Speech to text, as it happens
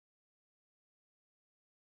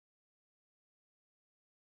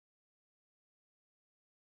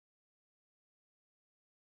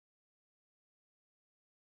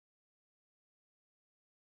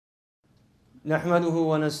نحمده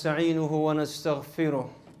ونستعينه ونستغفره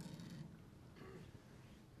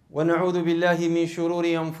ونعوذ بالله من شرور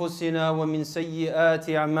أنفسنا ومن سيئات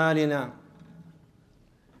أعمالنا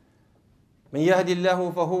من يهد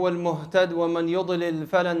الله فهو المهتد ومن يضلل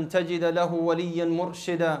فلن تجد له وليا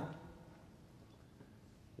مرشدا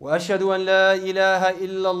وأشهد أن لا إله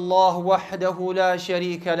إلا الله وحده لا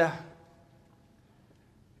شريك له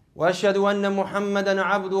وأشهد أن محمدا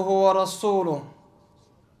عبده ورسوله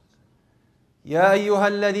يا أيها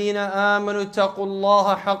الذين آمنوا اتقوا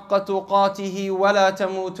الله حق تقاته ولا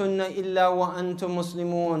تموتن إلا وأنتم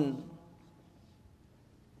مسلمون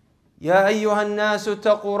يا أيها الناس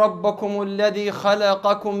اتقوا ربكم الذي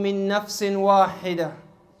خلقكم من نفس واحدة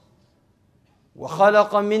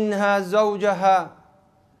وخلق منها زوجها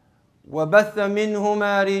وبث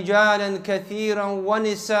منهما رجالا كثيرا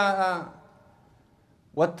ونساء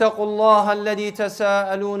واتقوا الله الذي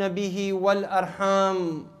تساءلون به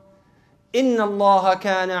والأرحام إن الله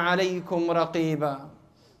كان عليكم رقيبا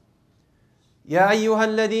يا أيها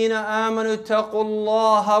الذين آمنوا اتقوا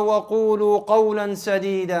الله وقولوا قولا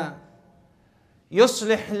سديدا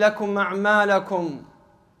يصلح لكم أعمالكم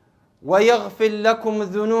ويغفر لكم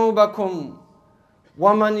ذنوبكم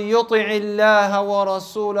ومن يطع الله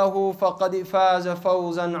ورسوله فقد فاز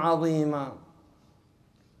فوزا عظيما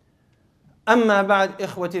أما بعد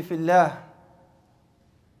إخوتي في الله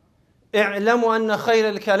اعلموا أن خير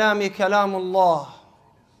الكلام كلام الله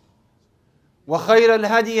وخير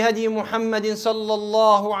الهدي هدي محمد صلى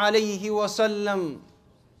الله عليه وسلم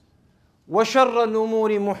وشر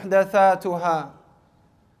الأمور محدثاتها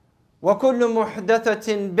وكل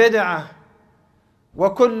محدثة بدعة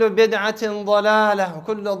وكل بدعة ضلالة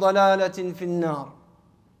وكل ضلالة في النار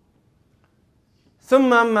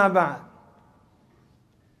ثم أما بعد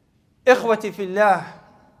إخوتي في الله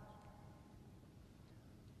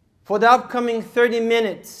for the upcoming 30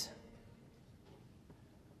 minutes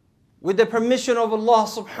with the permission of Allah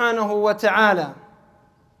subhanahu wa ta'ala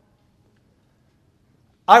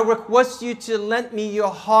I request you to lend me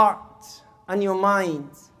your heart and your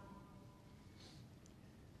mind.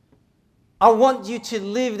 I want you to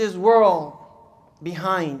leave this world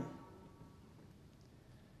behind.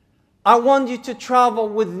 I want you to travel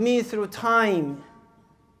with me through time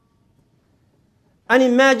and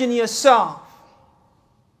imagine yourself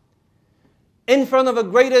in front of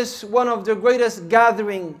one of the greatest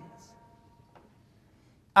gatherings.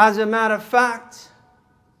 As a matter of fact,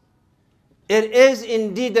 it is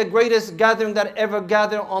indeed the greatest gathering that ever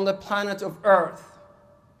gathered on the planet of Earth.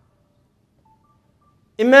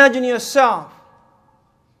 Imagine yourself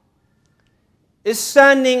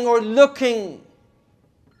standing or looking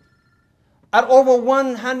at over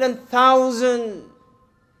 100,000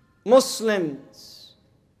 Muslims,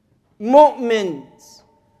 mu'mins,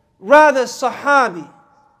 rather Sahabi.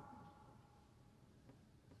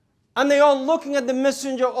 And they are looking at the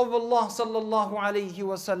Messenger of Allah sallallahu alayhi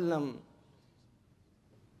wasallam.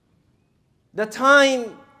 The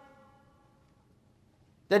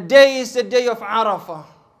day is the day of Arafah.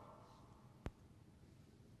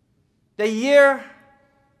 The year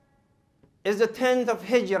is the 10th of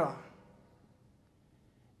Hijrah.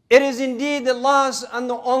 It is indeed the last and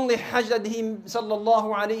the only Hajj that he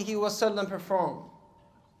sallallahu alayhi wasallam performed.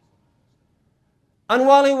 And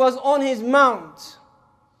while he was on his mount,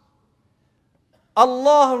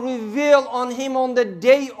 Allah revealed on him on the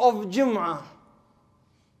day of Jum'ah,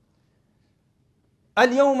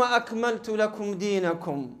 اليوم أكملت لكم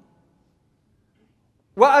دينكم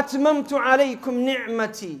وأتممت عليكم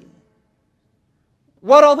نعمتي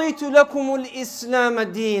ورضيت لكم الإسلام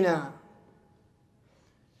دينا.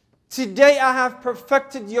 Today I have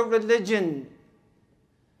perfected your religion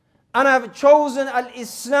and I have chosen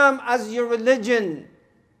al-Islam as your religion.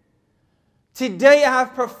 Today I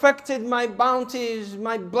have perfected my bounties,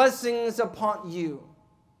 my blessings upon you.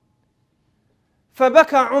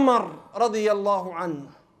 فبكى عمر رضي الله عنه.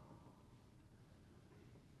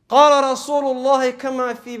 قال رسول الله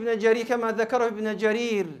كما في ابن جرير كما ذكره ابن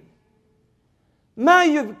جرير ما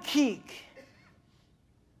يبكيك.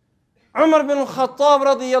 Umar bin Khattab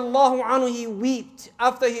رضي الله عنه, he wept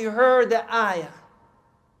after he heard the ayah.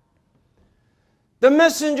 The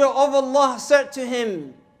Messenger of Allah said to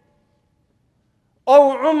him,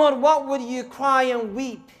 "O Umar, what would you cry and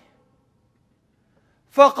weep?"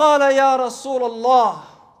 فقال يا رسول الله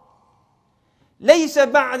ليس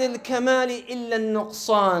بعد الكمال إلا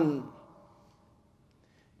النقصان.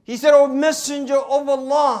 He said, "O Messenger of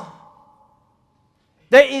Allah,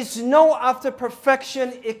 there is no after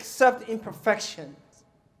perfection except imperfection."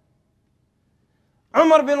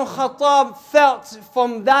 Umar bin Khattab felt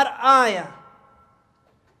from that ayah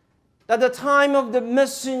that the time of the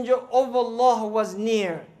Messenger of Allah was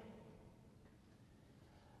near.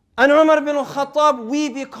 And Umar bin Khattab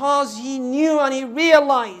wept because he knew and he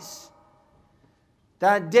realized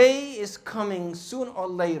that day is coming soon or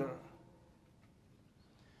later.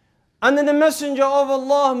 And then the Messenger of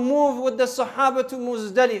Allah moved with the Sahaba to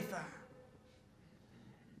Muzdalifah,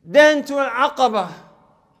 then to Al-Aqabah.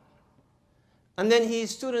 And then he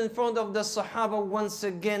stood in front of the Sahaba once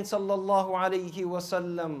again, sallallahu alayhi wa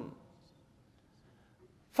sallam.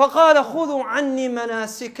 فقال خذوا عني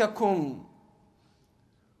مناسككم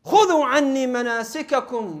خذوا عني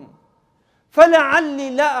مناسككم فلعلي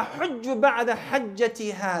لا أحج بعد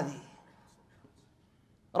حجتي هذه.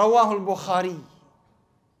 رواه البخاري.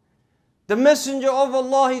 The Messenger of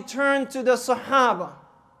Allah, he turned to the Sahaba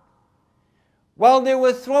while they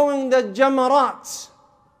were throwing the jamarat.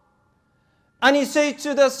 And he said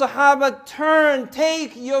to the Sahaba, turn,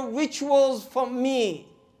 take your rituals from me.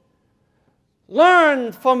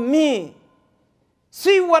 Learn from me.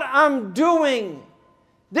 See what I'm doing.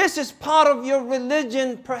 This is part of your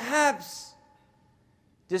religion. Perhaps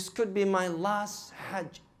this could be my last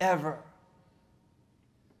Hajj ever.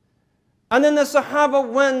 And then the Sahaba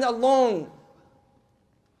went along.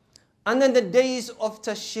 And then the days of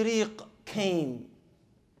Tashriq came.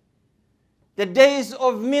 The days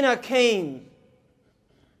of Mina came.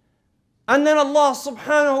 And then Allah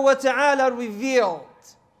subhanahu wa ta'ala revealed,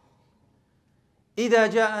 إذا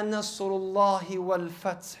جاء نصر الله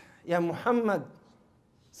والفتح يا محمد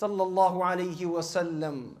صلى الله عليه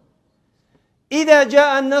وسلم إذا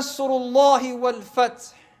جاء نصر الله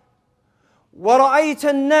والفتح ورأيت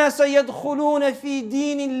الناس يدخلون في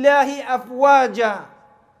دين الله أفواجا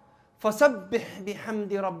فسبح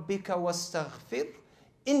بحمد ربك واستغفر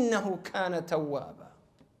إنه كان توابا.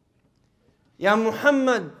 يا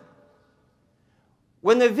محمد,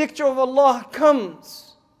 when the victory of Allah comes,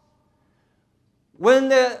 when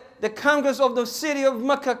the conquest of the city of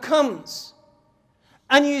Mecca comes,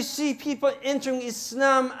 and you see people entering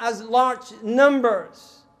Islam as large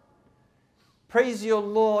numbers, praise your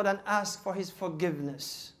Lord and ask for His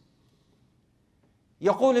forgiveness.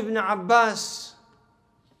 يقول ابن عباس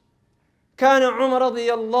كان عمر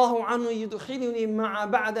رضي الله عنه يدخلني مع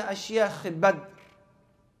بعد أشياخ بدر.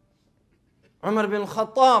 Umar bin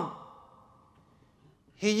Khattab,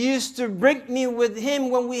 he used to bring me with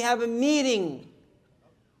him when we have a meeting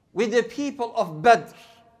with the people of Badr.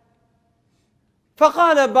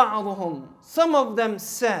 فقال بعضهم, some of them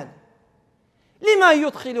said, لما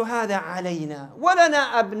يدخل هذا علينا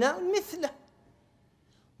ولنا أبناء مثله.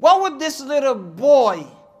 Why would this little boy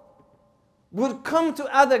would come to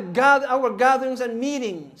our gatherings and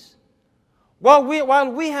meetings while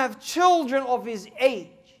we have children of his age?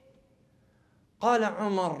 قال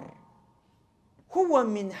عمر هو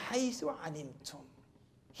من حيث علمتم.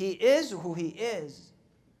 He is who he is.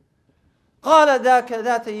 قال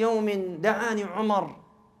ذات يوم دعاني عمر.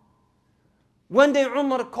 One day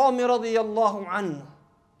Umar called me رضي الله عنه.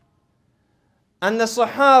 And the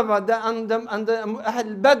Sahaba, and the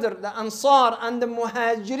AL-BADAR, the Ansar, and the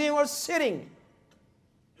Muhajirin were sitting.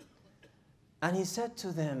 And he said to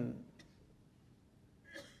them,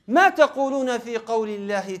 ما تقولون في قول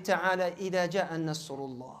الله تعالى إذا جاء نصر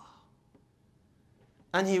الله.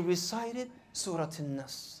 And he recited Surah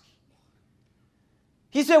Al-Nasr.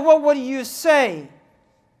 He said, what do you say?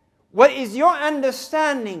 What is your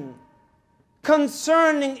understanding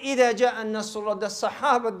concerning إذا جاء النصر? The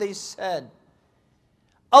Sahaba, they said,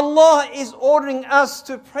 Allah is ordering us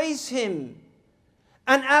to praise Him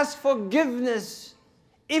and ask forgiveness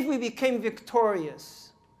if we became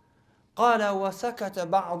victorious. قال وسكت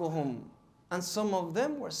بعضهم, and some of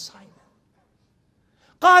them were silent.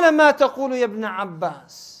 قال ما تقول يا ابن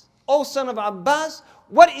عباس. O son of Abbas,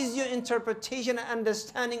 what is your interpretation and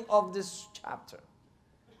understanding of this chapter?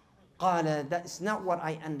 قال, that is not what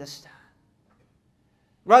I understand.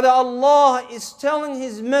 Rather, Allah is telling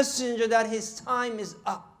His messenger that His time is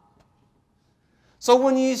up. So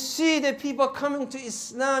when you see the people coming to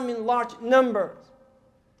Islam in large numbers,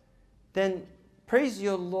 then praise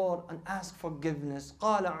your Lord and ask forgiveness.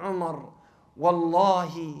 قال عمر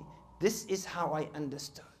والله, this is how I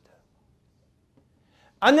understood.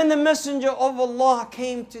 And then the messenger of Allah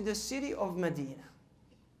came to the city of Medina.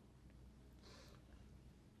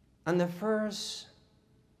 And the first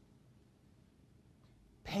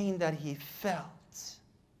pain that he felt,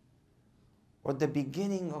 or the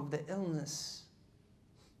beginning of the illness,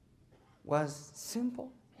 was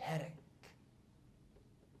simple headache.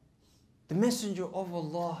 The messenger of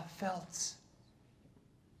Allah felt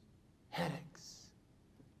headaches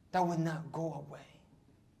that would not go away.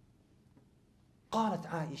 قالت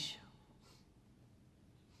عائشة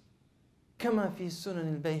كما في سنن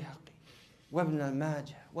البيهقي وابن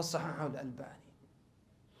الماجه وصححه الألباني.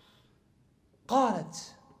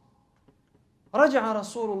 قالت رجع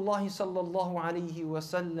رسول الله صلى الله عليه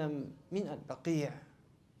وسلم من البقيع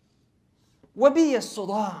وبي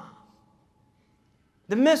الصداع.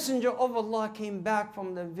 The messenger of Allah came back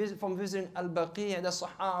from visiting Al-Baqi', the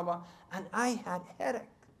Sahaba, and I had headache.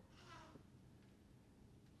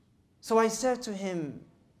 So I said to him,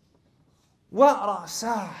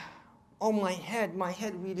 وَرَأْسَاهُ, oh my head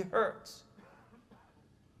really hurts.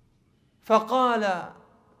 فقال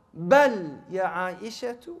بل يا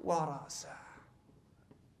عائشة ورأسه.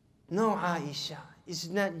 No, Aisha, it's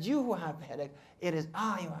not you who have headache, it is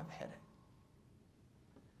I who have headache.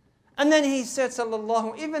 And then he said,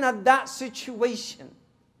 sallallahu, even at that situation,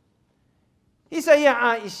 he said, Ya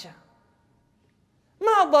Aisha,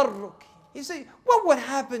 ma darruki. He said, what would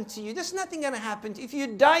happen to you? There's nothing going to happen to you. If you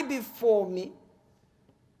die before me,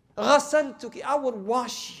 ghasaltuki, I would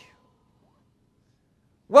wash you.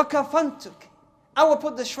 Wa kafantuki, I will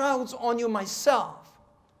put the shrouds on you myself.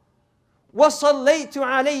 Wa sallaytu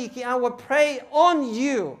alayki, I will pray on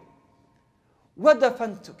you. Wa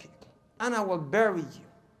dafantuki, and I will bury you.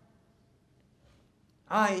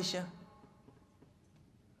 Aisha,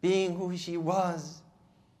 being who she was,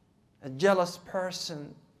 a jealous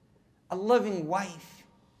person, a loving wife,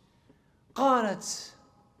 قالت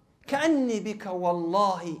كأني بك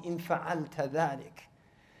والله إن فعلت ذلك.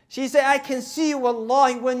 She said, I can see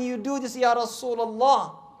wallahi when you do this, Ya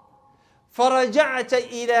Rasulullah. فرجعت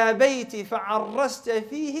إلى بيتي فعرست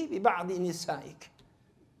فيه ببعض نسائك.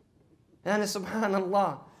 And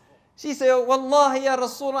subhanallah. She said, Wallahi ya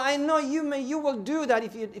Rasulullah, I know you will do that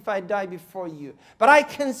if I die before you. But I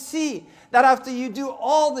can see that after you do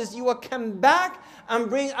all this, you will come back and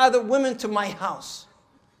bring other women to my house.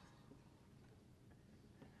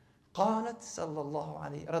 قالت صلى الله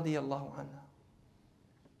عليه رضي الله عنها.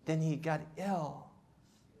 Then he got ill.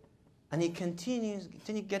 And he continued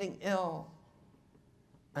getting ill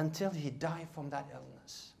until he died from that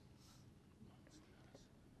illness.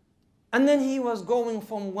 And then he was going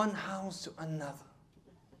from one house to another.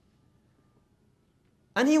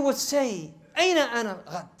 And he would say, أين أنا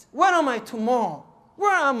غد? Where am I tomorrow?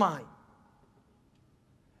 Where am I?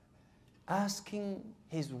 Asking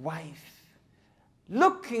his wife,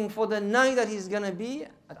 looking for the night that he's going to be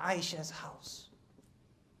at Aisha's house.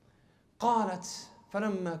 قالت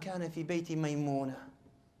فلما كان في بيت ميمونة.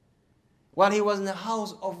 While he was in the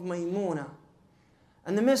house of Maymuna,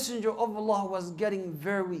 and the Messenger of Allah was getting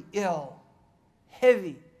very ill,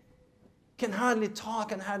 heavy, can hardly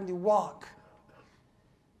talk and hardly walk.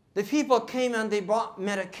 The people came and they brought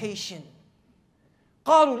medication.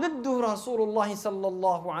 قالوا لده رسول الله صلى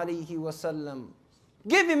الله عليه وسلم.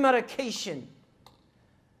 Give him medication.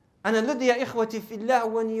 And لده يا إخوتي في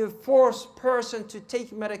الله, when you force person to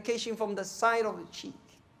take medication from the side of the cheek.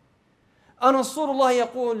 and رسول الله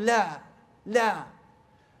يقول لا.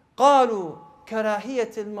 قالوا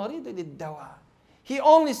كراهية المريض للدواء. He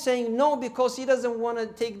only saying no because he doesn't want to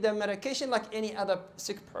take the medication like any other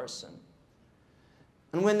sick person.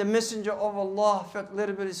 And when the Messenger of Allah felt a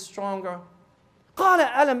little bit stronger, قال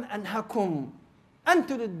ألم أنهكم أن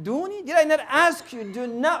تردوني? Did I not ask you, do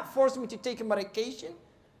not force me to take a medication?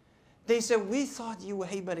 They said, we thought you would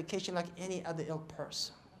take medication like any other ill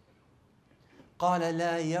person. قال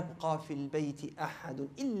لا يبقى في البيت أحد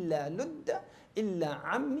إلا لد إلا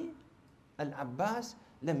عمي العباس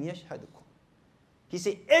لم يشهدكم. He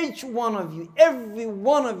said, each one of you, every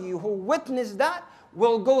one of you who witnessed that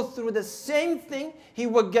will go through the same thing. He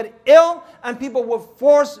will get ill and people will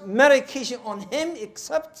force medication on him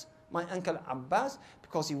except my uncle Abbas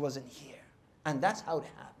because he wasn't here. And that's how it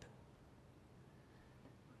happened.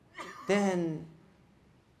 Then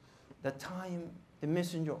the time the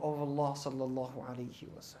Messenger of Allah sallallahu alayhi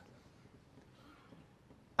wa sallam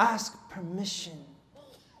asked permission,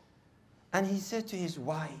 and he said to his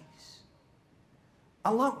wives,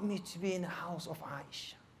 allow me to be in the house of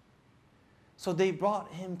Aisha. So they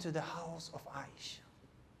brought him to the house of Aisha.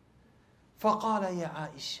 فقال يا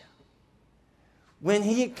عائشة. When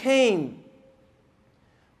he came,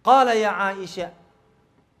 قال يا عائشة,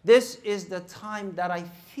 this is the time that I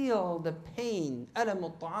feel the pain.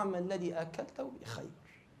 ألم الطعام الذي أكلته بخير.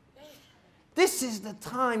 This is the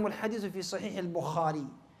time, والحديث في صحيح البخاري.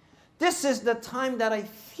 This is the time that I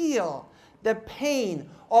feel the pain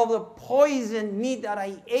of the poisoned meat that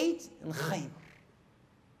I ate in Khaybar.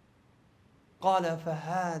 قال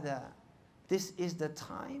فهذا, this is the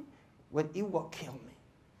time when it will kill me.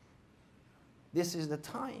 This is the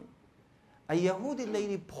time. A Yahudi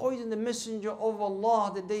lady poisoned the Messenger of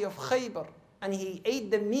Allah the day of Khaybar. and he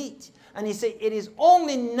ate the meat. And he said, it is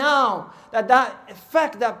only now that that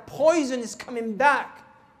effect, that poison is coming back,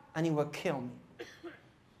 and he will kill me.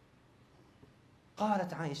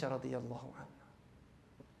 قالت عائشة رضي الله عنها,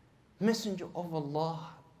 Messenger of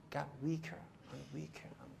Allah got weaker and weaker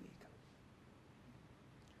and weaker.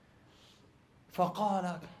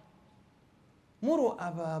 فقال مروا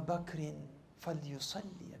أبا بكر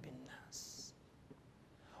فليصلي بالناس.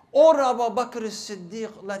 Order Abu Bakr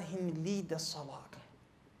as-Siddiq, let him lead the salah.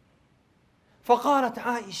 فقالت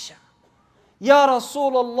عائشة يا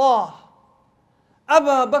رسول الله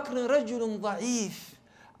أبا بكر رجل ضعيف.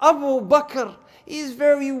 Abu Bakr is a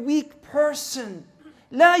very weak person.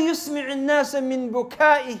 لا يسمع الناس من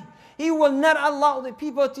بكائه. He will not allow the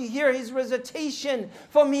people to hear his recitation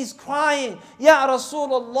from his crying. يا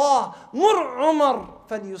رسول الله مر عمر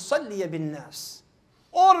فليصلي بالناس.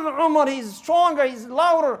 Order Umar, he's stronger, he's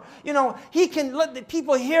louder. You know, he can let the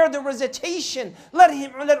people hear the recitation. Let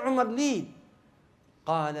Umar lead.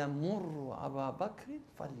 قال مر أبا بكر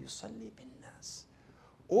فليصلي بالناس.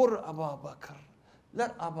 Order Abu Bakr,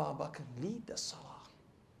 let Abu Bakr lead the salah.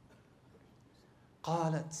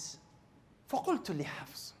 قالت فقلت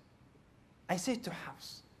لحفص, I said to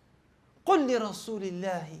Hafs, قل لرسول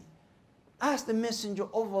الله, ask the Messenger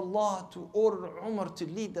of Allah to order Umar to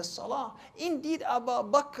lead the salah. Indeed, Abu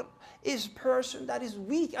Bakr is a person that is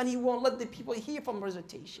weak and he won't let the people hear from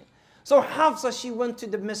recitation. So Hafsa, she went to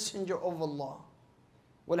the Messenger of Allah.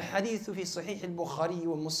 والحديث في صحيح البخاري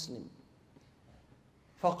ومسلم.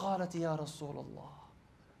 فقالت يا رسول الله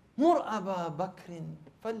مر أبا بكر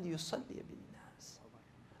فليصلي بالناس.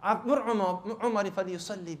 مر عمر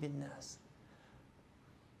فليصلي بالناس.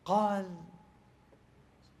 قال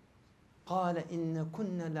إن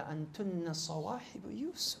كنا لأنتن صواحب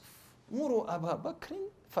يوسف. مروا أبا بكر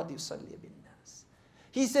فليصلي بالناس.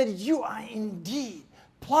 He said, you are indeed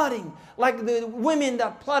plotting like the women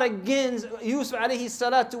that plot against Yusuf alayhi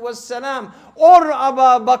salatu was salam. Order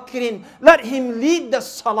Abu Bakr, let him lead the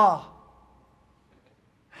salah.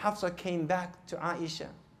 Hafsa came back to Aisha.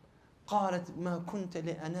 قالت ما كنت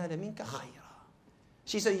لأنال منك خيرا.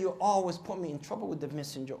 She said, you always put me in trouble with the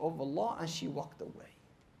Messenger of Allah, and she walked away.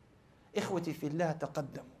 إخوتي في الله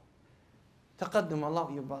تقدم allow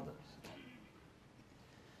your brothers.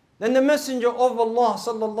 Then the Messenger of Allah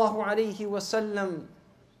sallallahu alayhi wasallam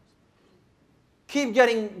keep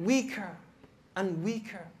getting weaker and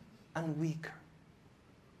weaker and weaker.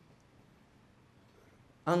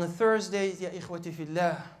 On the Thursdays, يا إخوتي في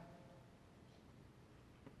الله,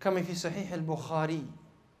 coming في صحيح البخاري,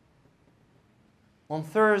 on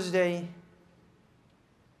Thursday,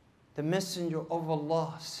 the Messenger of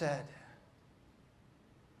Allah said,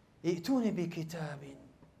 ائتوني بكتاب,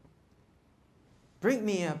 bring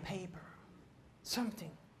me a paper,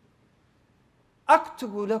 something.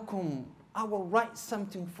 أكتب لكم, I will write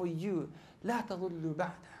something for you. لا تضلوا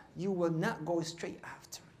بعده, you will not go straight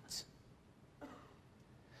after it.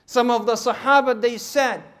 Some of the Sahaba, they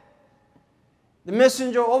said, the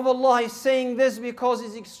Messenger of Allah is saying this because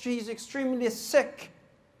he's extremely sick.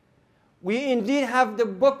 We indeed have the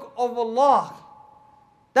book of Allah.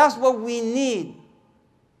 That's what we need.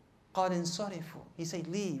 قال انصرفوا. He said,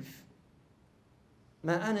 leave.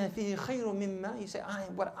 ما أنا فيه خير مما. He said,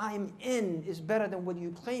 what I'm in is better than what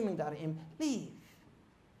you're claiming that I am. Leave.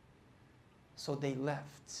 So they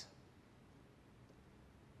left.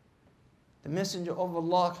 The Messenger of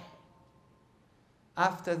Allah,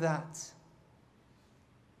 after that,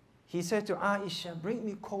 he said to Aisha, bring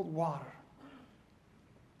me cold water.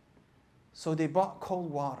 So they brought cold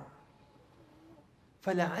water.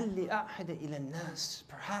 فَلَعَلِّ أَعْحَدَ إِلَى النَّاسِ.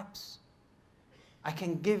 Perhaps I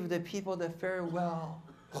can give the people the farewell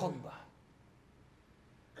khutbah.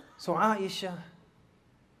 So Aisha,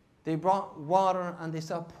 they brought water and they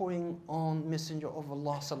started pouring on Messenger of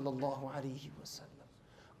Allah sallallahu alayhi wa sallam.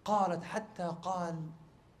 قالت حتى قال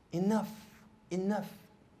enough,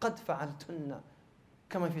 قد فعلتن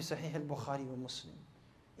كما في صحيح البخاري ومسلم.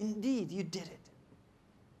 Indeed, you did it.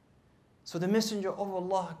 So the Messenger of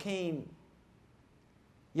Allah came.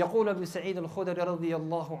 يقول ابن سعيد الخدري رضي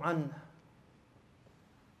الله عنه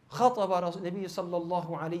خطب النبي صلى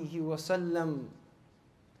الله عليه وسلم.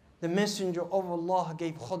 The Messenger of Allah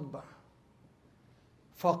gave khutbah.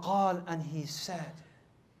 فقال, and he said,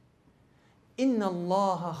 إن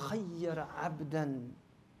الله خير عبدا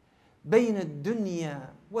بين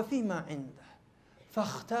الدنيا وفيما عنده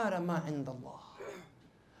فاختار ما عند الله.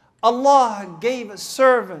 Allah gave a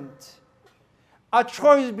servant a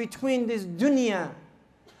choice between this dunya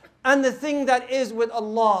and the thing that is with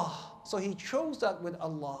Allah. So he chose that with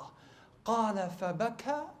Allah. قال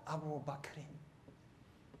فبكى أبو بكر.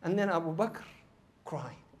 And then Abu Bakr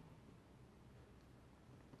cried.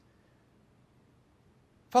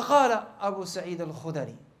 فقال أبو سعيد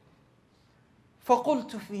الخدري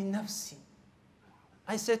فقلت في نفسي,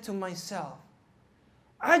 I said to myself,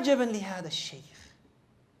 عجبا لهذا الشيخ.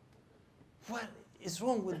 What is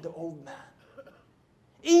wrong with the old man?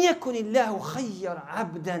 إن يكن الله خير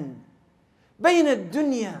عبدا بين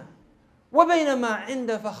الدنيا وبين ما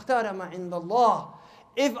عنده فاختار ما عند الله.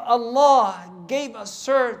 If Allah gave a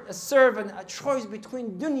servant a choice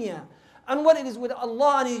between dunya and what it is with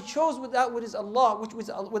Allah, and he chose with that which is Allah, which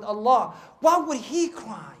was with Allah, why would he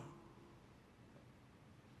cry?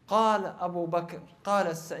 قال أبو بكر قال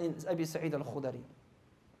أبي سعيد الخدري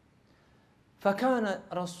فكان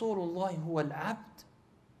رسول الله هو العبد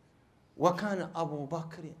وكان أبو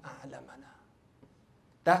بكر أعلمنا.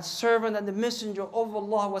 That servant that the messenger of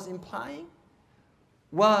Allah was implying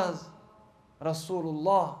was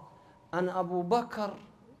Rasulullah, and Abu Bakr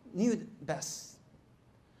knew best.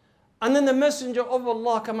 And then the messenger of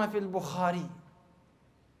Allah, كما في البخاري,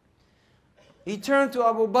 he turned to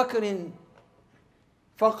Abu Bakr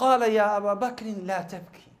فقال يا أبا بكر لا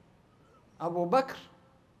تبكي. Abu Bakr,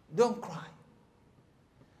 don't cry.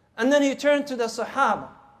 And then he turned to the Sahaba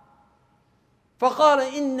فقال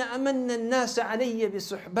إن أمن الناس علي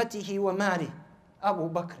بصحبته وماله Abu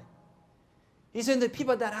Bakr. He said the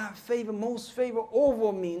people that have favor, most favor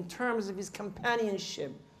over me in terms of his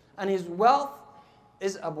companionship and his wealth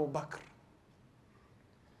is Abu Bakr.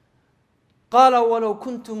 قال ولو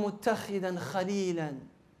كنت متخذا خليلا.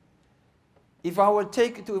 If I were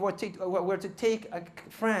to take a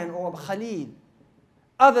friend or a khalil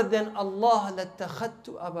other than Allah لاتخذت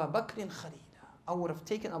أبا بكر خليلا. I would have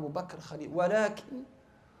taken Abu Bakr Khalil. ولكن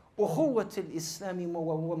أخوة الإسلام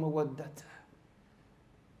ومودته.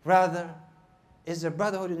 Rather, is the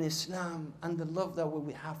brotherhood in Islam and the love that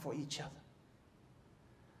we have for each other.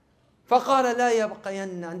 فقال لا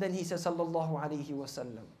يبقين, and then he said صلى الله عليه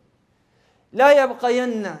وسلم لا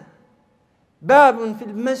يبقين باب في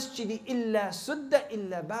المسجد إلا سد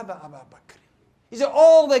إلا باب أبا بكر. He said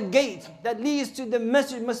all the gates that leads to the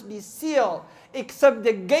masjid must be sealed except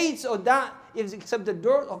the gates or that except the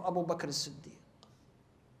door of Abu Bakr as-Siddiq.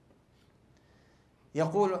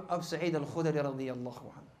 يقول أبو سعيد الخدري رضي الله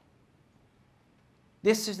عنه.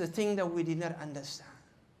 This is the thing that we did not understand.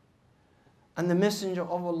 And the messenger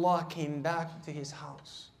of Allah came back to his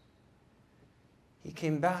house. He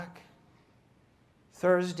came back.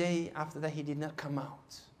 Thursday, after that, he did not come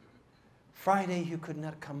out. Friday, he could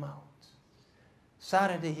not come out.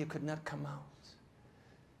 Saturday, he could not come out.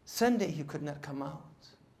 Sunday, he could not come out.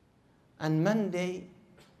 And Monday,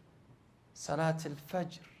 Salat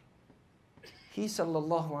al-Fajr, he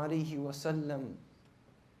sallallahu alayhi wa sallam,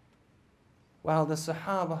 while the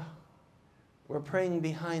Sahaba were praying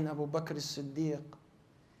behind Abu Bakr as-Siddiq,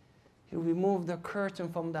 he removed the curtain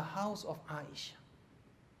from the house of Aisha.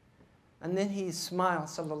 And then he smiled,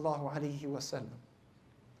 sallallahu alayhi wa sallam.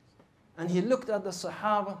 And he looked at the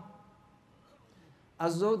Sahaba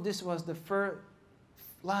as though this was the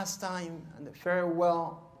last time and the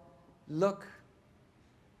farewell look.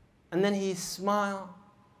 And then he smiled.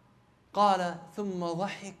 قال ثم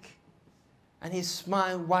ضحك. And he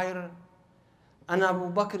smiled wider. And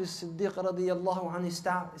Abu Bakr as-Siddiq radiyallahu anhu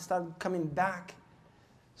started coming back.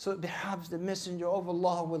 So perhaps the messenger of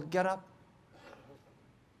Allah will get up.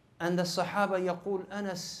 And the Sahaba يقول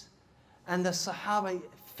Anas, and the Sahaba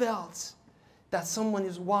felt that someone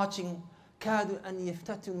is watching. كادوا أن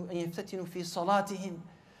يفتتنوا في صلاتهم.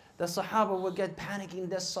 The Sahaba would get panic in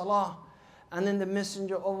their salah. And then the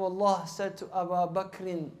messenger of Allah said to Abu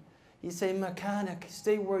Bakr, he said, مكانك,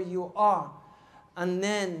 stay where you are. And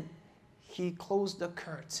then he closed the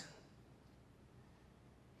curtain.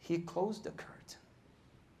 He closed the curtain.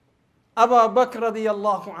 Abu Bakr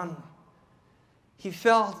radiyallahu anhu, he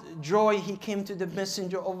felt joy. He came to the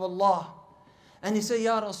messenger of Allah. And he said,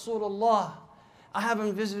 Ya Rasulullah, I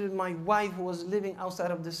haven't visited my wife who was living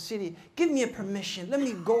outside of the city. Give me a permission. Let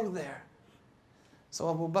me go there. So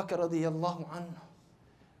Abu Bakr radiyallahu anhu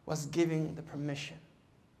was giving the permission.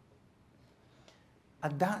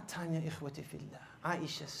 At that time, ya ikhwati fillah,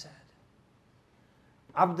 Aisha said,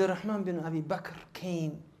 Abdurrahman bin Abi Bakr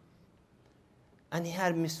came and he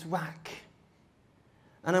had miswak.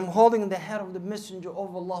 And I'm holding the head of the messenger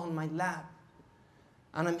of Allah on my lap.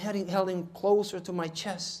 And I'm held him closer to my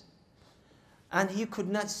chest. And he could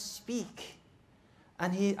not speak.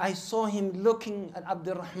 And I saw him looking at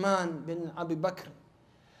Abdurrahman bin Abi Bakr.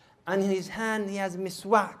 And in his hand he has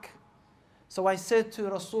miswak. So I said to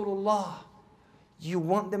Rasulullah, you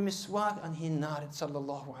want the miswak? And he nodded,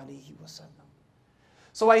 sallallahu alayhi wa sallam.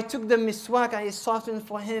 So I took the miswak, I softened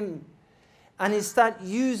for him. And he started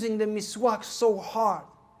using the miswak so hard.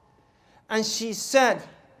 And she said,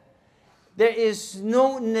 There is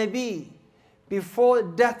no Nabi before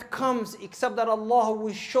death comes except that Allah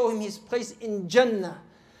will show him his place in Jannah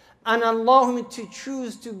and allow him to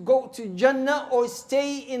choose to go to Jannah or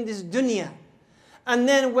stay in this dunya. And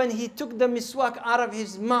then when he took the miswak out of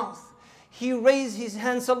his mouth, he raised his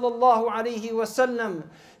hand sallallahu alayhi wasallam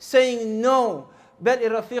saying, no, bal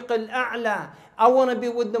rafiq al-a'la, I want to be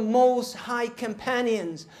with the most high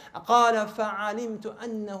companions. قال فعلمت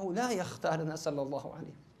أنه لا يختارنا صلى الله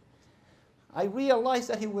عليه. I realized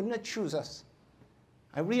that he would not choose us.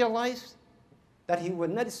 I realized that he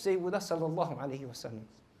would not stay with us sallallahu alayhi wasallam.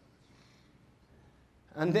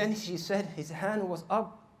 And then she said his hand was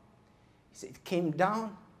up. He said it came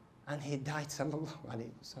down and he died sallallahu alayhi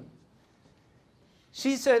wasallam.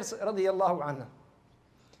 She said radiyallahu anha,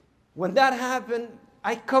 when that happened,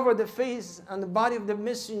 I covered the face and the body of the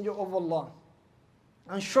Messenger of Allah.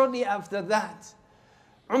 And shortly after that,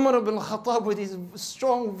 Umar ibn Khattab with his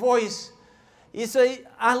strong voice, he said,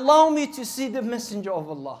 allow me to see the Messenger of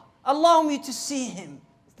Allah. Allow me to see him,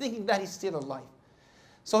 thinking that he's still alive.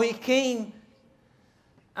 So he came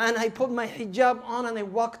and I put my hijab on and I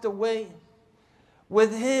walked away.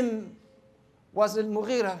 With him was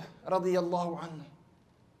Al-Mughira radiyallahu anhu.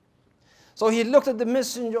 So he looked at the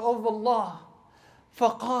Messenger of Allah.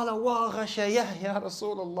 فَقَالَ وَغَشَيَهْ يَا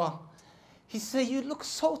رَسُولَ اللَّهِ. He said, you look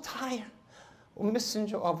so tired. O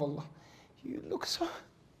Messenger of Allah, you look so...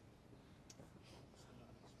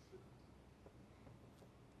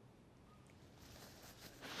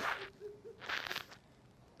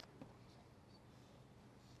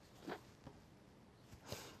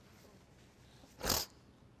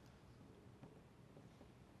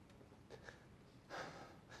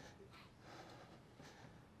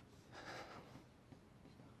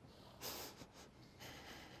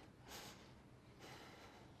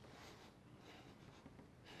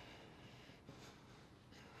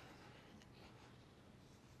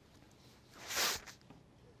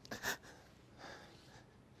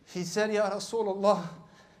 He said, Ya Rasulullah,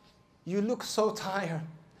 you look so tired.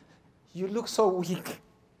 You look so weak.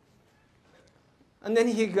 And then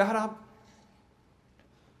he got up.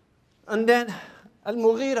 And then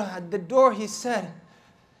Al-Mughira at the door, he said,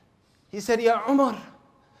 Ya Umar,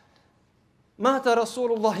 Mata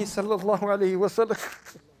Rasulullah sallallahu alayhi wa sallam.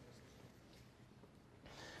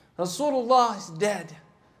 Rasulullah is dead.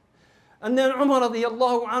 And then Umar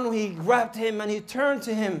radiyallahu anhu, he grabbed him and he turned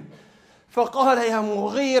to him. فقال يا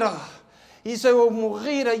مغيرة. He said, oh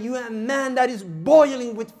Mughira, you are a man that is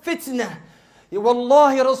boiling with fitna.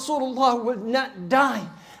 Wallahi, Rasulullah will not die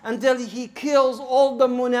until he kills all the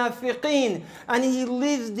munafiqeen and he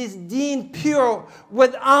leaves this deen pure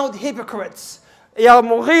without hypocrites. يا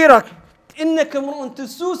مغيرة إنك امرؤ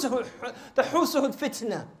تحوسه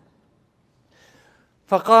الفتنة.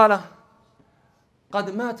 فقال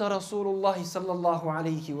قد مات رسول الله صلى الله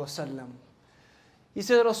عليه وسلم. He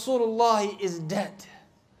said, Rasulullah is dead.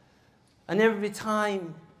 And every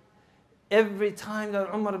time that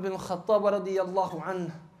Umar ibn Khattab radiyallahu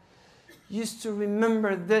anhu used to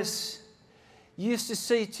remember this, used to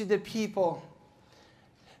say to the people,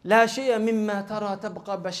 لا شيء مما ترى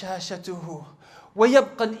تبقى بشاشته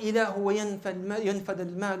ويبقى الإله وينفد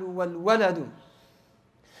المال والولد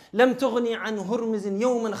لم تغني عن هرمز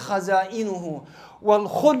يوما خزائنه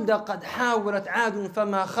والخلد قد حاورت عاد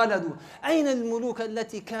فما خلدوا أين الملوك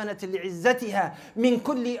التي كانت لعزتها من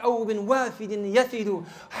كل أوب وافد يفد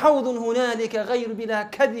حوض هنالك غير بلا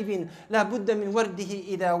كذب لا بد من ورده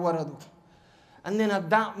إذا وردوا. And then at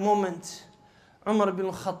that moment, Umar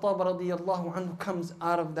ibn Khattab radiyallahu anhu comes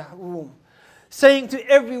out of that room, saying to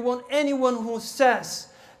everyone, anyone who says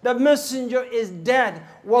the messenger is dead,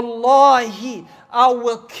 wallahi, I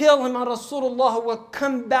will kill him, and Rasulullah will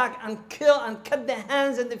come back and kill and cut the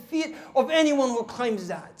hands and the feet of anyone who claims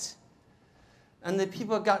that. And the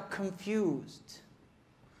people got confused.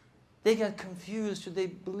 They got confused. Should they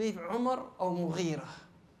believe Umar or Mughira?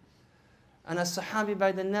 And a Sahabi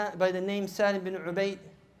by the name Salim bin Ubayd,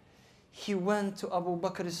 he went to Abu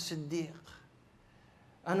Bakr as-Siddiq.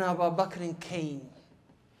 And Abu Bakr came.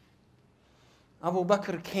 Abu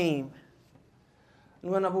Bakr came.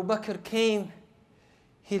 And when Abu Bakr came,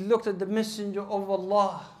 he looked at the Messenger of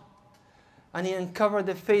Allah and he uncovered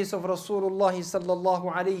the face of Rasulullah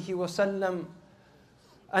sallallahu alayhi wasallam.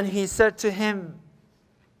 And he said to him,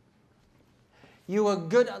 you are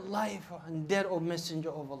good at life and dead, O Messenger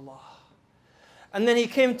of Allah. And then he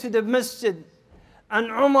came to the masjid, and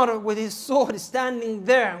Umar with his sword standing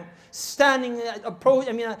there,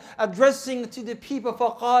 addressing to the people.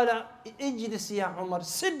 فَقَالَ اجلس يا عمر,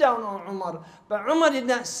 sit down, O Umar. But Umar did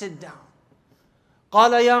not sit down.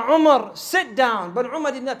 قال يا عمر, sit down. But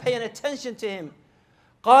Umar did not pay any attention to him.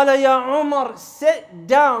 قال يا عمر, sit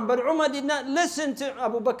down. But Umar did not listen to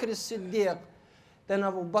Abu Bakr as-Siddiq. Then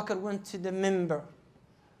Abu Bakr went to the minbar.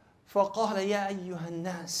 فقال يا أيها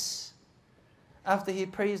الناس. After he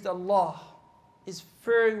praised Allah, his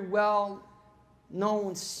very well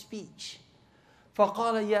known speech.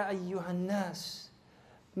 فقال يا أيها الناس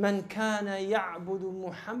من كان يعبد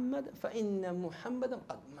محمد فإن محمدا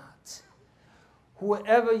قد مات.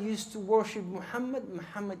 Whoever used to worship Muhammad,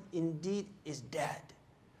 Muhammad indeed is dead.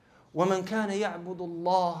 ومن كان يعبد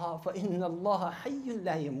الله فإن الله حي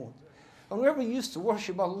لا يموت. And whoever used to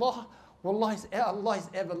worship Allah, Allah is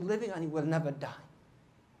ever living and he will never die.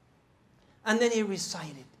 And then he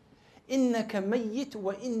recited, إنك ميت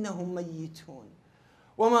وإنهم ميتون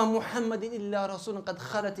وما محمد إلا رسول قد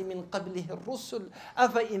خلت من قبله الرسل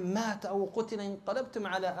أفإن مات أو قتل انقلبتم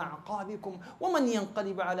على أعقابكم ومن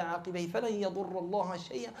ينقلب على عاقبيه فلن يضر الله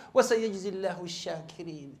شيئا وسيجزي الله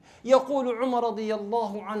الشاكرين. يقول عمر رضي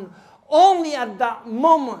الله عنه, only at that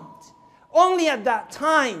moment, only at that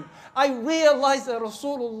time, I realized that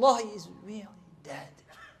Rasulullah is really dead.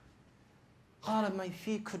 قال, my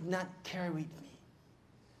feet could not carry me.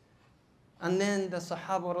 And then the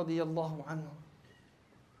Sahaba radiallahu anhu,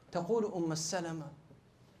 تقول السلمة,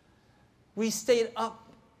 we stayed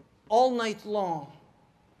up all night long,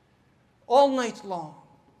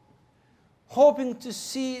 hoping to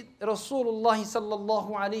see Rasulullah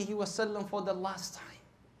sallallahu alayhi wasallam for the last time.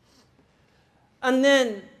 And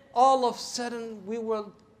then all of a sudden we were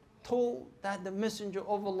told that the Messenger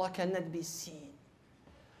of Allah cannot be seen.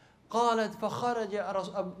 قالت فخرج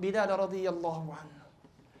بلال رضي الله عنه.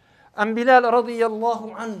 And Bilal رضي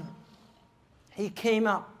الله عنه, he came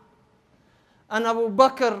up. And Abu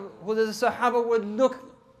Bakr, who the Sahaba would look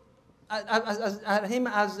at him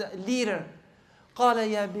as a leader. قال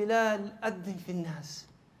يا بلال أذن في الناس.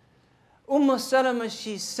 Salama,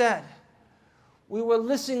 she said, we were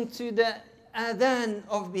listening to the adhan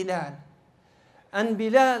of Bilal. And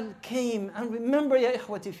Bilal came, and remember ya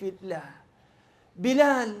ikhwati fillah,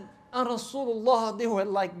 Bilal and Rasulullah, they were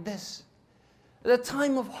like this. At the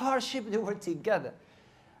time of hardship, they were together.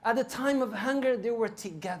 At the time of hunger, they were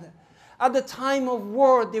together. At the time of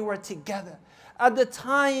war, they were together. At the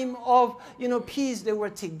time of peace, they were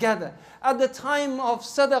together. At the time of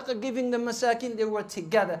sadaqah, giving the masakin, they were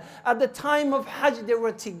together. At the time of hajj, they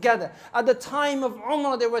were together. At the time of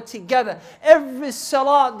umrah, they were together. Every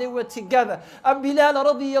salat, they were together. Bilal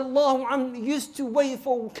radiyallahu anhu used to wait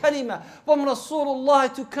for kalima from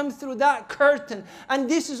Rasulullah to come through that curtain. And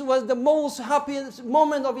this was the most happiest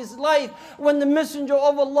moment of his life, when the Messenger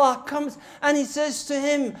of Allah comes and he says to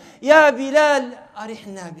him, Ya Bilal,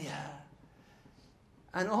 arihna biha.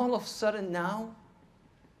 And all of a sudden now,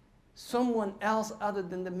 someone else other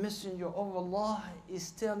than the Messenger of Allah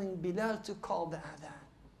is telling Bilal to call the adhan.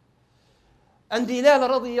 And Bilal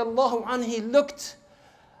radiyallahu anhu, he looked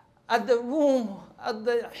at the room, at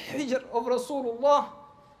the hijr of Rasulullah,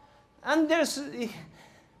 and there's the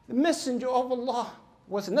Messenger of Allah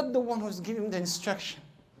was not the one who was giving the instruction.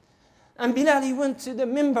 And Bilal, he went to the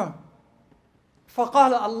minbar.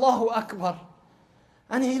 فقال Allahu Akbar.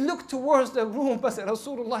 And he looked towards the room, but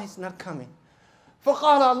Rasulullah is not coming.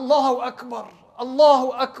 فقال الله أكبر,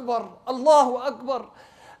 الله أكبر, الله أكبر.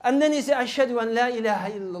 And then he said, أشهد أن لا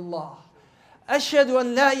إله إلا الله, أشهد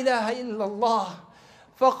أن لا إله إلا الله.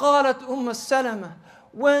 فقالت السلمة,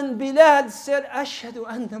 when Bilal said, أشهد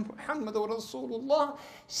أن محمد رسول الله,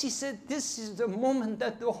 she said, this is the moment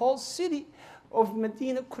that the whole city of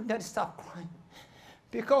Medina could not stop crying.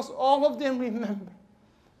 Because all of them remember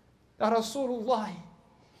that Rasulullah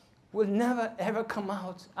will never ever come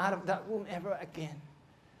out of that room ever again.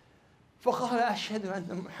 فقال أشهد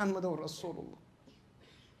أن محمد رسول الله.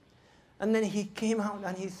 And then he came out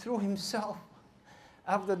and he threw himself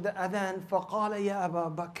after the adhan. فقال يا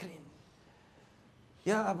أبا بكر,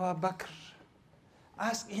 يا أبا بكر,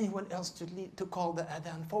 ask anyone else to call the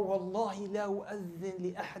adhan. فوالله لا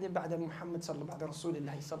أؤذن لأحد بعد محمد صلى الله عليه رسول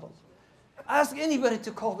الله صلى الله عليه. Ask anybody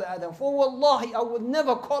to call the adhan. For wallahi, I would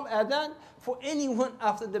never call adhan for anyone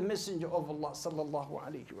after the Messenger of Allah sallallahu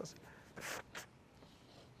alayhi wa sallam.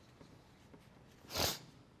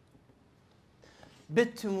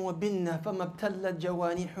 بتم وبنا فما ابتلت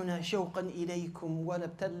جوانحنا شوقا إليكم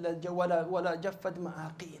ولا جفت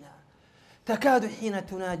معاقينا. تكاد حين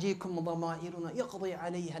تناجيكم ضمائرنا يقضي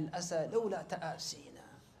عليها الأسى لولا تآسينا.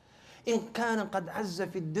 إن كان قد عز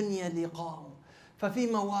في الدنيا لقاء ففي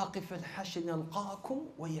مواقف الحشر نلقاكم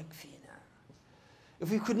ويكفينا. If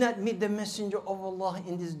we could not meet the Messenger of Allah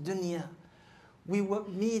in this dunya, we would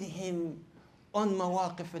meet him on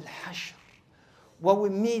mawaqif al-hashr. We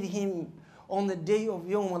would meet him on the day of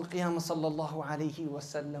Yawm al-Qiyamah sallallahu alayhi wa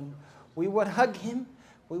sallam. We would hug him,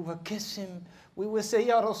 We will kiss him. We will say,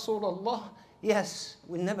 Ya Rasulullah, yes,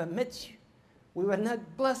 we never met you. We were not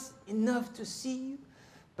blessed enough to see you.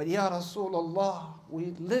 But Ya Rasulullah, we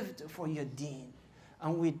lived for your deen.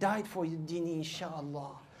 And we died for your deen,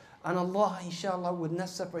 inshallah. And Allah, inshallah, would not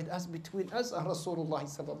separate us between us and Rasulullah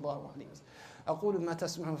sallallahu alayhi wa sallam. أقول ما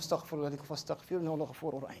تسمعون واستغفروا لكم فاستغفروا إنه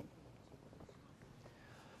غفور رحيم.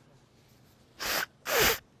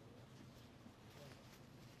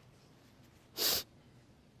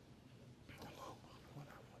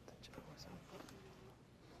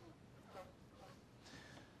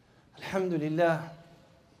 الحمد لله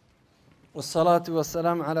والصلاة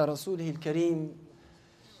والسلام على رسوله الكريم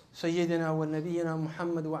سيدنا ونبينا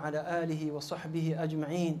محمد وعلى آله وصحبه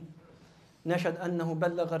أجمعين. نشهد أنه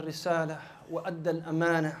بلغ الرسالة وأدى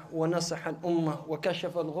الأمانة ونصح الأمة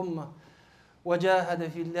وكشف الغمة وجاهد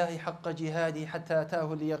في الله حق جهاده حتى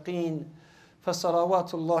أتاه اليقين.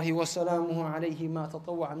 فصلوات الله وسلامه عليه ما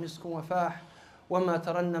تطوع مسك وفاح وما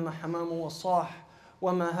ترنم حمام وصاح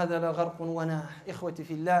وما هذل غرق وناح. إخوتي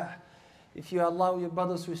في الله, if you allow your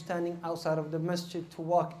brothers who are standing outside of the masjid to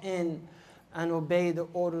walk in and obey the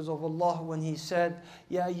orders of Allah when He said,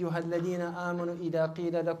 يا أيها الذين آمنوا إذا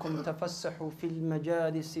قيل لكم تفسحوا في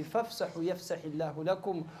المجالس فافسحوا يفسح الله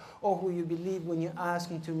لكم. O who you believe, when you ask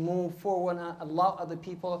them to move forward and allow other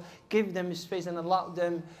people, give them space and allow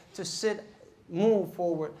them to sit, move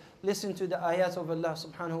forward. Listen to the ayat of Allah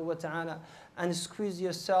subhanahu wa ta'ala and squeeze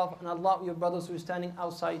yourself and allow your brothers who are standing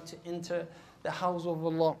outside to enter the house of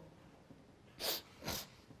Allah.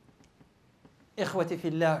 إخوتي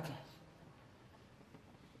في الله,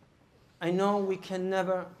 I know we can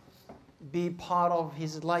never be part of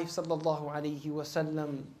his life sallallahu alayhi wa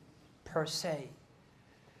sallam per se.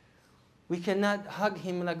 We cannot hug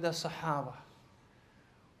him like the Sahaba.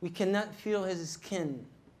 We cannot feel his skin.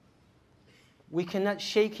 We cannot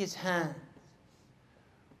shake his hand.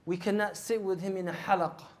 We cannot sit with him in a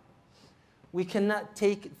halaqah. We cannot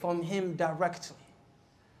take it from him directly.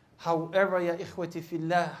 However, ya ikhwati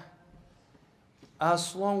fillah,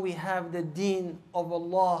 as long we have the deen of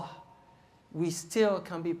Allah, we still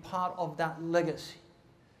can be part of that legacy.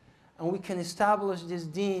 And we can establish this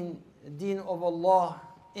deen of Allah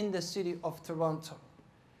in the city of Toronto.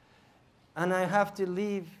 And I have to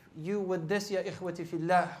leave you with this, ya ikhwati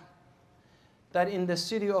fillah, that in the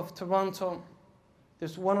city of Toronto,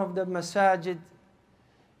 there's one of the masajid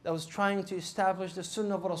that was trying to establish the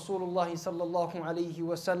sunnah of Rasulullah sallallahu alayhi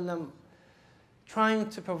wa sallam, trying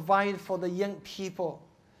to provide for the young people,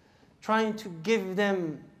 trying to give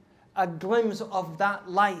them a glimpse of that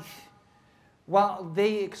life while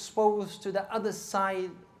they exposed to the other side,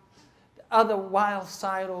 the other wild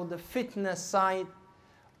side or the fitness side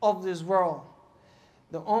of this world.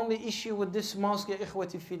 The only issue with this mosque,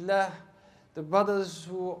 ikhwati fillah, the brothers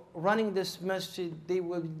who are running this masjid, they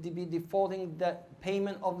will be defaulting the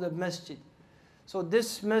payment of the masjid. So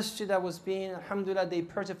this masjid that was being, alhamdulillah, they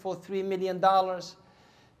purchased for $3 million.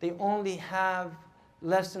 They only have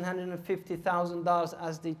less than $150,000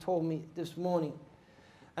 as they told me this morning.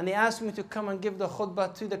 And they asked me to come and give the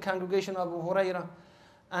khutbah to the congregation of Abu Hurairah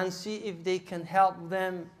and see if they can help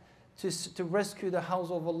them to rescue the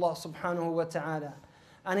house of Allah subhanahu wa ta'ala.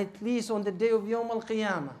 And at least on the day of Yawm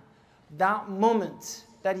al-Qiyamah, that moment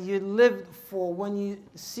that you lived for, when you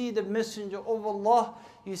see the messenger of Allah,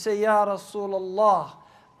 you say, Ya Rasulullah,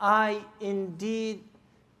 I indeed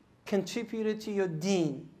contributed to your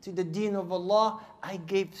deen, to the deen of Allah. I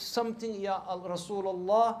gave something, Ya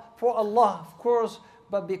Rasulullah, for Allah, of course,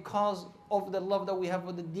 but because of the love that we have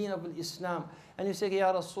for the deen of Islam. And you say,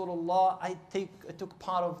 Ya Rasulullah, I took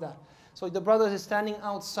part of that. So the brothers are standing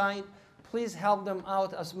outside. Please help them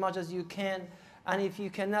out as much as you can. And if you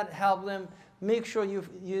cannot help them, make sure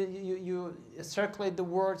you circulate the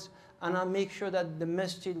words, and I'll make sure that the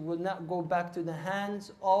masjid will not go back to the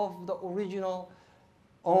hands of the original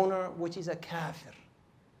owner, which is a kafir.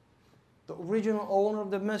 The original owner of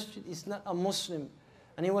the masjid is not a Muslim.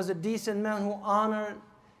 And he was a decent man who honored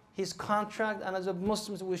his contract, and as a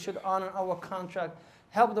Muslims we should honor our contract.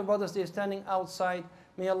 Help the brothers, they're standing outside.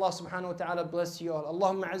 May Allah subhanahu wa ta'ala bless you all.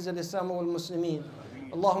 Allahumma azza al-Islam wal-Muslimin.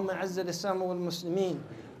 اللهم أعز الإسلام والمسلمين.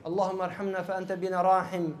 اللهم ارحمنا فأنت بنا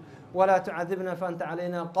راحم ولا تعذبنا فأنت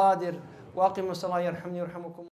علينا قادر. وأقم الصلاة يرحمني يرحمكم.